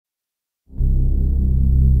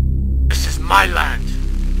my land,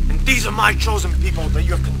 and these are my chosen people that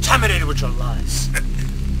you have contaminated with your lies.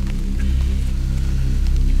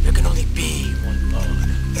 There can only be one Lord,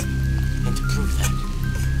 and to prove that,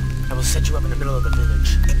 I will set you up in the middle of the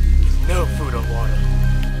village, with no food or water.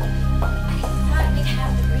 I thought we'd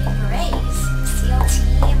have the Green Berets, SEAL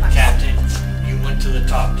team, or... Captain, you went to the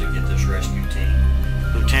top to get this rescue team.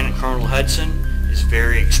 Lieutenant Colonel Hudson is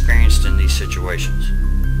very experienced in these situations,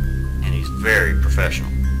 and he's very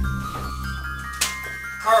professional.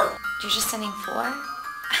 Colonel! You're just sending 4?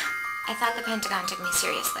 I thought the Pentagon took me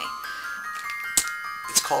seriously.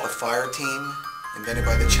 It's called a fire team, invented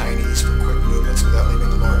by the Chinese for quick movements without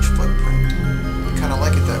leaving a large footprint. I kind of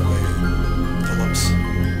like it that way, Phillips.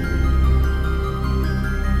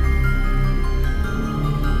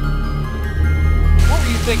 What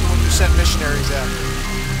were you thinking when you sent missionaries out?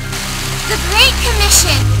 The Great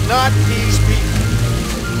Commission! Not these people.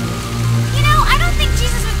 You know, I don't think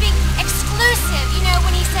Jesus was being exclusive, you know,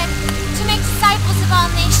 when he said to make disciples of all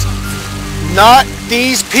nations. Not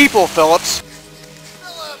these people, Phillips.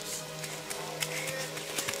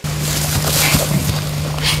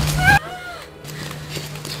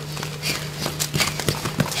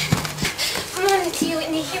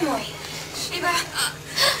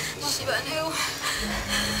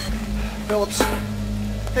 Phillips,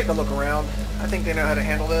 take a look around. I think they know how to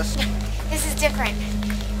handle this. This is different.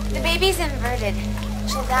 The baby's inverted.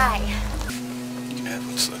 She'll die. You can have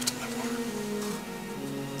what's left of my water.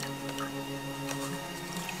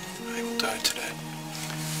 I will die today.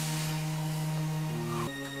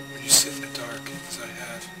 When you sit in the dark, as I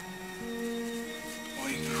have, all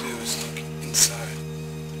you can do is look inside.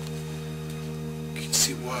 You can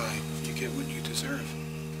see why you get what you deserve.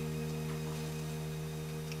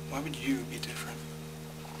 Why would you be different?